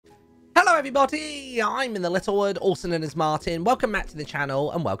everybody, I'm in the Littlewood, also known as Martin. Welcome back to the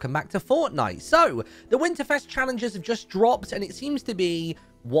channel and welcome back to Fortnite. So, the Winterfest challenges have just dropped and it seems to be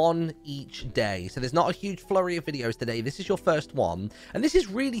one each day. So there's not a huge flurry of videos today. This is your first one. And this is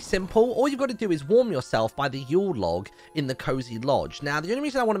really simple. All you've got to do is warm yourself by the Yule log in the Cozy Lodge. Now, the only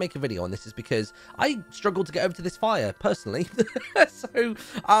reason I want to make a video on this is because I struggled to get over to this fire, personally. So,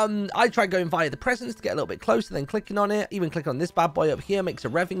 I tried going via the presents to get a little bit closer, then clicking on it. Even clicking on this bad boy up here makes a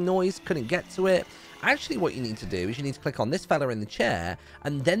revving noise. Couldn't get to it. Actually, what you need to do is you need to click on this fella in the chair,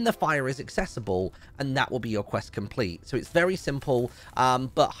 and then the fire is accessible, and that will be your quest complete. So it's very simple,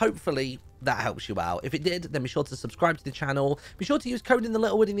 but hopefully that helps you out. If it did, then be sure to subscribe to the channel. Be sure to use code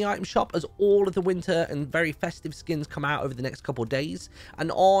InTheLittleWood in the item shop, as all of the winter and very festive skins come out over the next couple of days.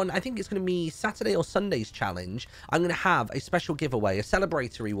 And on, I think it's going to be Saturday or Sunday's challenge, I'm going to have a special giveaway, a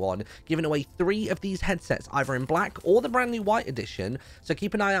celebratory one, giving away 3 of these headsets, either in black or the brand new white edition. So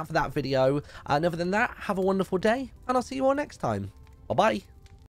keep an eye out for that video. And other than that, have a wonderful day, and I'll see you all next time. Bye-bye.